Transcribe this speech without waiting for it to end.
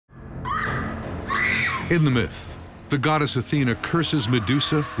In the myth, the goddess Athena curses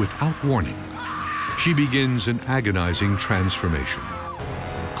Medusa without warning. She begins an agonizing transformation,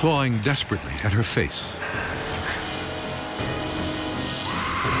 clawing desperately at her face.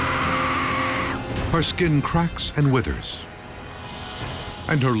 Her skin cracks and withers,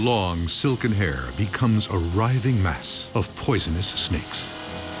 and her long silken hair becomes a writhing mass of poisonous snakes.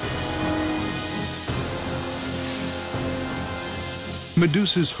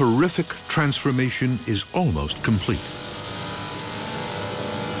 Medusa's horrific transformation is almost complete.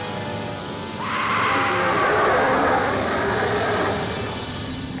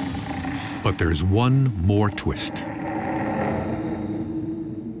 But there's one more twist.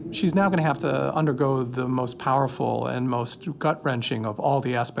 She's now going to have to undergo the most powerful and most gut-wrenching of all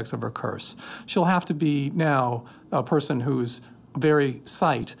the aspects of her curse. She'll have to be now a person whose very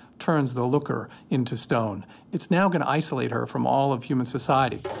sight turns the looker into stone. It's now going to isolate her from all of human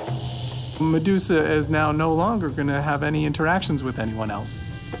society. Medusa is now no longer going to have any interactions with anyone else.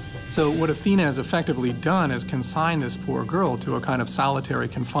 So what Athena has effectively done is consign this poor girl to a kind of solitary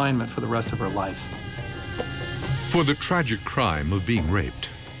confinement for the rest of her life. For the tragic crime of being raped,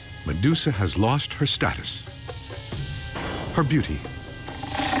 Medusa has lost her status, her beauty,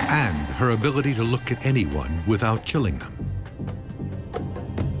 and her ability to look at anyone without killing them.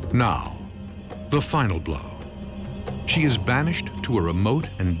 Now, the final blow. She is banished to a remote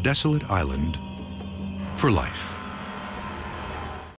and desolate island for life.